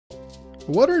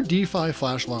What are DeFi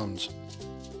flash loans?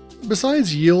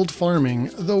 Besides yield farming,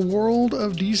 the world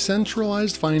of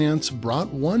decentralized finance brought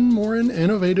one more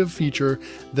innovative feature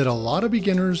that a lot of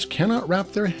beginners cannot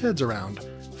wrap their heads around: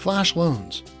 flash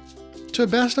loans. To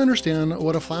best understand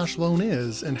what a flash loan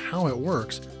is and how it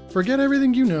works, forget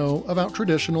everything you know about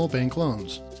traditional bank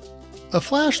loans. A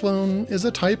flash loan is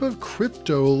a type of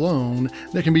crypto loan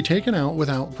that can be taken out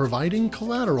without providing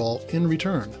collateral in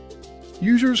return.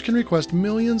 Users can request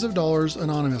millions of dollars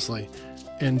anonymously,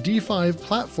 and DeFi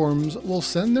platforms will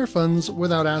send their funds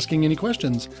without asking any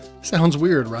questions. Sounds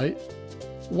weird, right?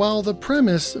 While the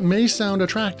premise may sound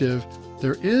attractive,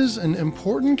 there is an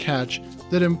important catch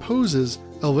that imposes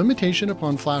a limitation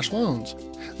upon flash loans.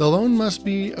 The loan must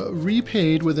be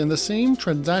repaid within the same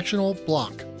transactional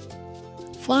block.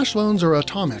 Flash loans are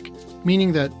atomic,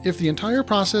 meaning that if the entire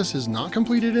process is not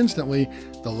completed instantly,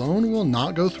 the loan will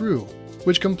not go through,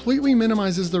 which completely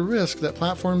minimizes the risk that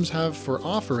platforms have for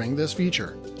offering this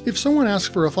feature. If someone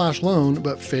asks for a flash loan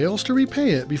but fails to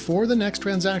repay it before the next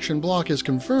transaction block is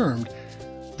confirmed,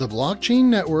 the blockchain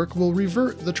network will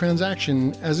revert the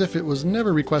transaction as if it was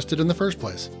never requested in the first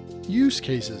place. Use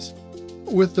cases.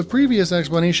 With the previous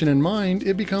explanation in mind,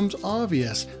 it becomes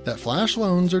obvious that flash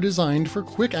loans are designed for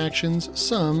quick actions,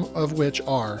 some of which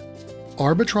are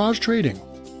arbitrage trading,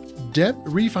 debt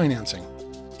refinancing.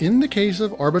 In the case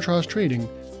of arbitrage trading,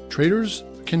 traders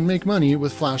can make money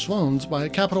with flash loans by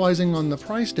capitalizing on the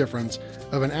price difference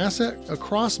of an asset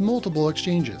across multiple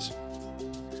exchanges.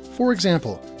 For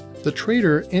example, the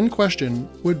trader in question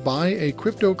would buy a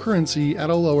cryptocurrency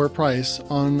at a lower price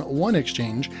on one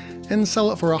exchange and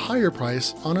sell it for a higher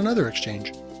price on another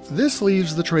exchange. This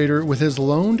leaves the trader with his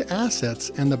loaned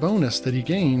assets and the bonus that he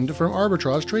gained from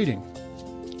arbitrage trading.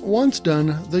 Once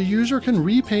done, the user can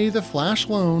repay the flash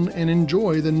loan and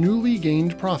enjoy the newly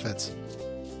gained profits.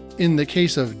 In the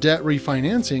case of debt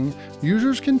refinancing,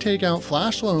 users can take out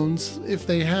flash loans if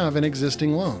they have an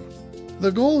existing loan.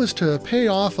 The goal is to pay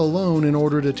off a loan in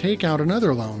order to take out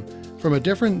another loan from a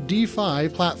different DeFi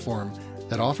platform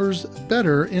that offers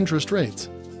better interest rates.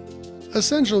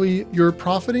 Essentially, you're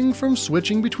profiting from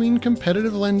switching between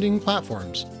competitive lending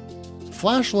platforms.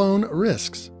 Flash loan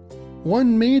risks.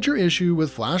 One major issue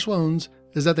with flash loans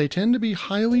is that they tend to be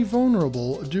highly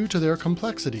vulnerable due to their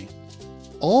complexity.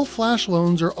 All flash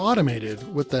loans are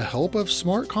automated with the help of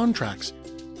smart contracts,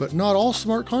 but not all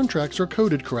smart contracts are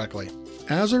coded correctly.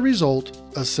 As a result,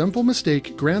 a simple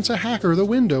mistake grants a hacker the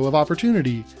window of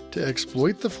opportunity to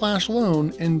exploit the flash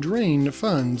loan and drain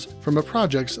funds from a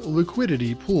project's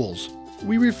liquidity pools.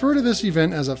 We refer to this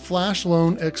event as a flash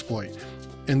loan exploit,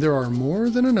 and there are more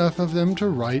than enough of them to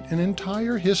write an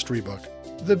entire history book.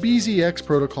 The BZX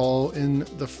protocol is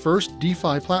the first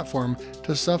DeFi platform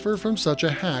to suffer from such a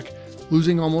hack,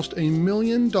 losing almost $1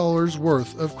 million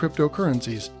worth of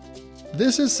cryptocurrencies.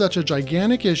 This is such a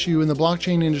gigantic issue in the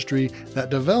blockchain industry that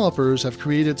developers have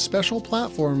created special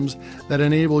platforms that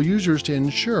enable users to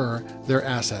insure their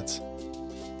assets.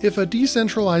 If a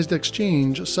decentralized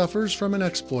exchange suffers from an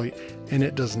exploit and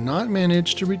it does not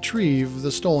manage to retrieve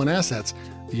the stolen assets,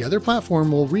 the other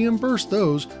platform will reimburse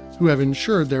those who have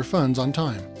insured their funds on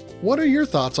time. What are your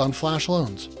thoughts on flash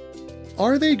loans?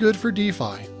 Are they good for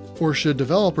DeFi, or should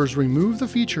developers remove the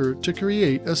feature to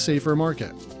create a safer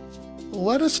market?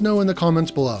 Let us know in the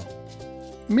comments below.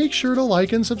 Make sure to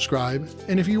like and subscribe,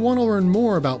 and if you want to learn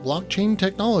more about blockchain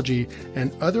technology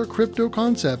and other crypto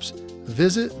concepts,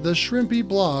 visit the Shrimpy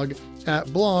blog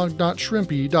at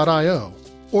blog.shrimpy.io,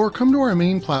 or come to our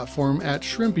main platform at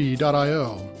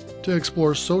shrimpy.io to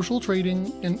explore social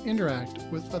trading and interact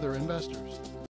with other investors.